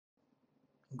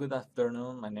Good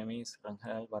afternoon, my name is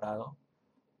Rangel Alvarado.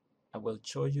 I will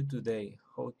show you today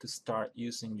how to start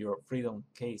using your FRDM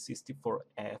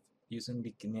K64F using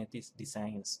the Kinetis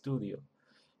Design Studio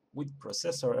with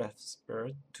Processor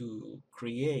Expert to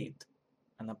create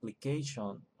an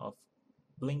application of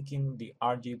blinking the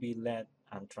RGB LED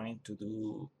and trying to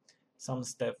do some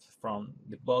steps from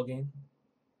debugging,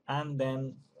 and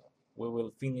then we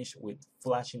will finish with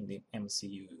flashing the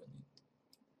MCU unit.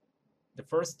 The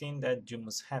first thing that you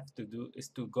must have to do is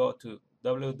to go to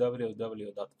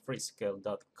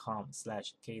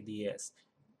www.freescale.com/kds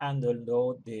and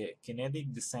download the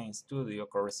Kinetic Design Studio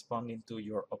corresponding to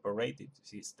your operating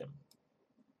system.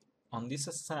 On this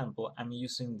example, I'm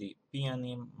using the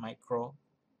PNM Micro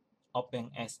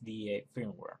OpenSDA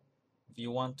firmware. If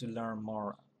you want to learn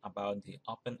more about the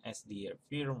OpenSDA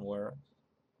firmware,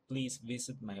 please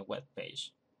visit my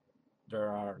webpage. There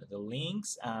are the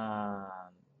links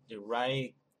and the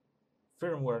right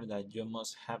firmware that you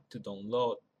must have to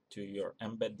download to your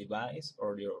embedded device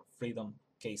or your FRDM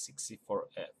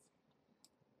K64F.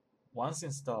 Once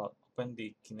installed, open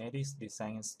the Kinetis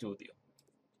Design Studio.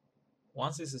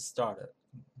 Once it's started,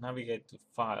 navigate to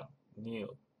File,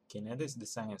 New, Kinetis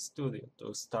Design Studio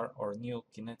to start our new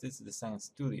Kinetis Design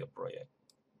Studio project.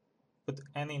 Put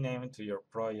any name to your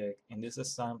project. In this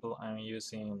example, I'm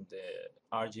using the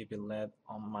RGB LED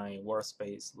on my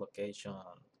workspace location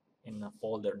in a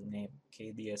folder named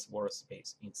KDS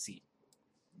Workspace in C.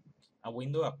 A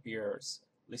window appears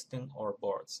listing our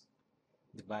boards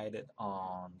divided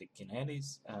on the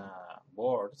Kinetis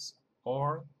boards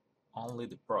or only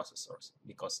the processors.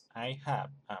 Because I have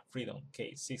a FRDM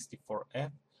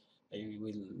K64F, I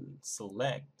will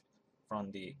select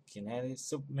from the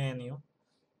Kinetis submenu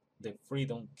the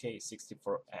FRDM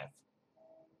K64F.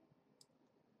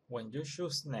 When you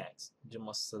choose Next, you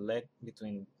must select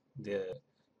between the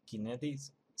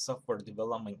Kinetis software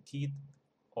development kit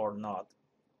or not,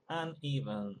 and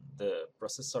even the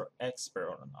processor expert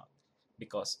or not,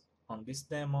 because on this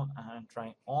demo I'm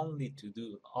trying only to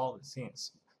do all the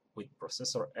things with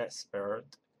processor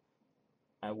expert.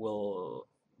 I will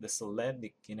deselect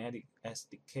the Kinetic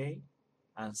SDK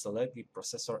and select the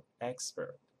processor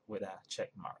expert with a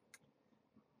check mark.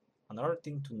 Another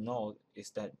thing to note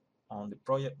is that on the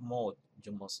project mode,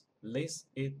 you must list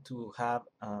it to have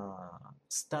a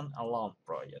standalone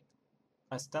project.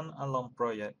 A standalone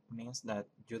project means that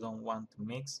you don't want to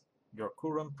mix your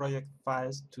current project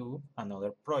files to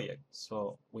another project,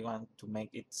 so we want to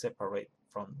make it separate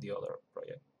from the other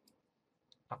project.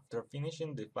 After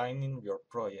finishing defining your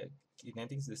project,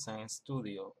 Kinetic Design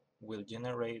Studio will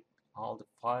generate all the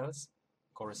files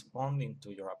corresponding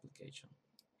to your application.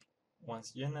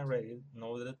 Once generated,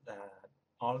 note that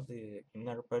all the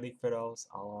inner peripherals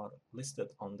are listed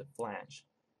on the flange.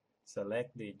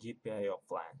 Select the GPIO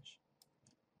flange.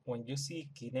 When you see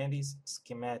Kinetis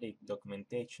schematic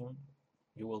documentation,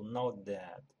 you will note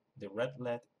that the red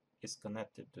LED is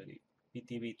connected to the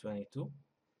PTB22,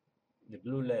 the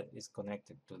blue LED is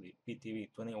connected to the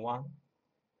PTB21,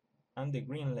 and the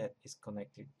green LED is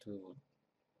connected to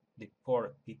the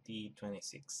port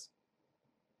PT26.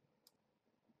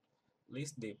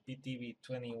 List the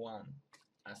PTB21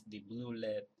 as the blue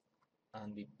LED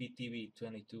and the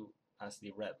PTB22 as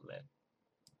the red LED.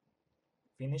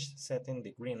 Finish setting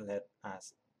the green LED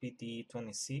as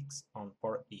PTE26 on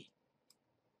port E.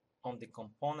 On the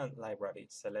component library,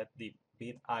 select the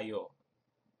bit.io.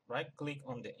 Right-click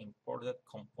on the imported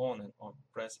component or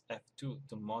press F2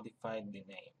 to modify the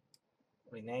name.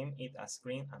 Rename it as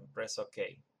green and press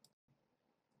OK.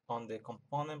 On the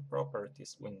component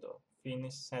properties window,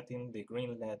 finish setting the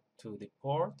green LED to the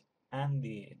port and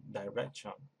the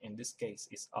direction, in this case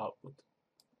is output.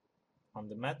 On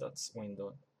the methods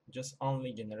window, just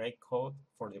only generate code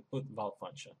for the put val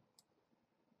function.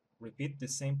 Repeat the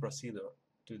same procedure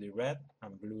to the red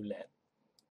and blue LED.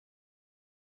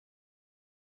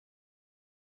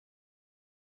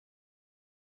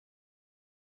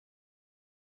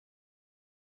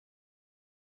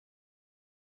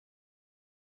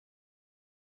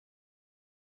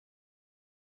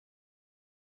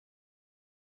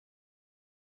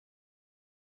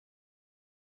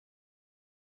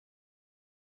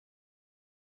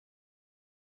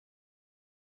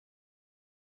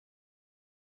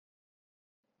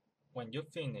 When you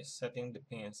finish setting the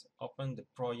pins, open the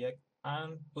project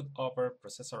and put over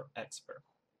Processor Expert.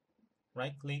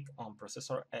 Right-click on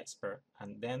Processor Expert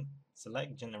and then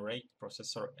select Generate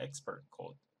Processor Expert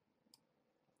code.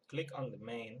 Click on the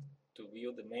main to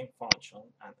view the main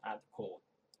function and add code.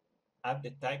 Add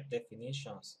the type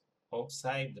definitions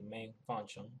outside the main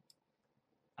function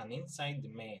and inside the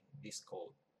main this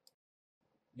code.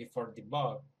 Before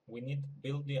debug, we need to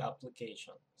build the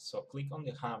application, so click on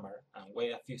the hammer and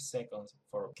wait a few seconds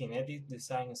for Kinetis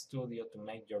Design Studio to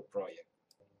make your project.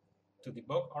 To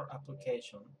debug our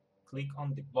application, click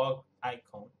on the debug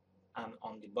icon and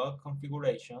on debug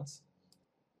configurations,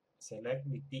 select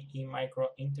the PE Micro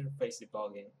Interface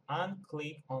Debugging and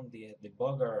click on the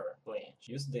debugger plane.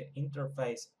 Use the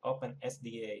interface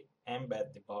OpenSDA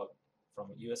Embed Debug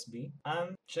from USB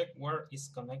and check where is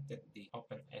connected the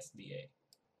OpenSDA.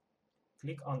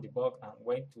 Click on debug and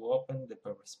wait to open the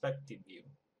perspective view.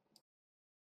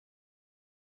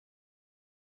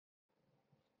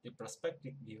 The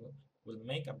perspective view will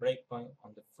make a breakpoint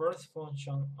on the first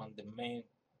function on the main.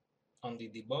 On the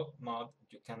debug mode,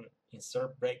 you can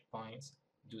insert breakpoints,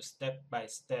 do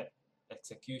step-by-step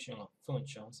execution of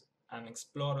functions, and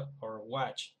explore or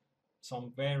watch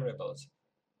some variables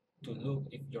to look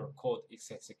if your code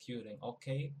is executing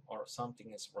okay or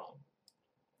something is wrong.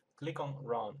 Click on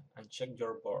Run and check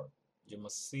your board. You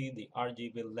must see the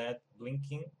RGB LED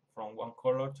blinking from one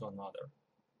color to another.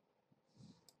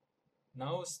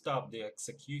 Now stop the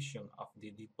execution of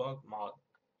the debug mode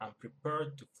and prepare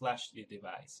to flash the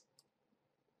device.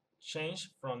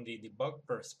 Change from the debug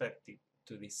perspective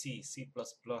to the C++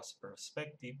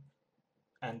 perspective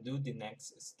and do the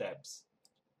next steps.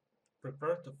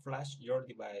 Prepare to flash your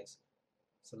device,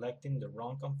 selecting the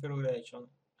wrong configuration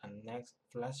and next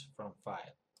flash from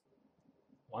file.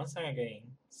 Once again,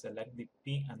 select the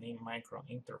P&E Micro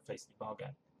Interface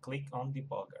Debugger. Click on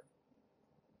Debugger.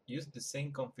 Use the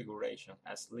same configuration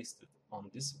as listed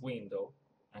on this window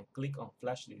and click on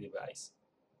Flash the device.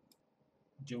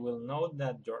 You will note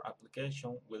that your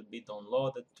application will be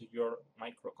downloaded to your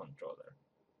microcontroller.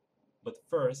 But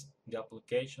first, the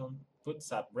application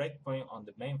puts a breakpoint on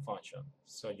the main function,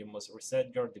 so you must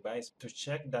reset your device to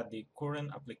check that the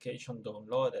current application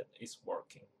downloaded is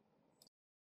working.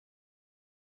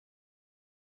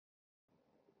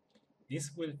 This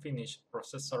will finish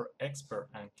Processor Expert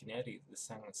and Kinetis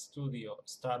Design Studio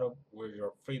startup with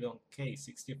your FRDM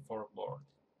K64 board.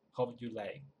 Hope you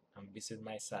like and visit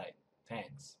my site.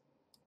 Thanks.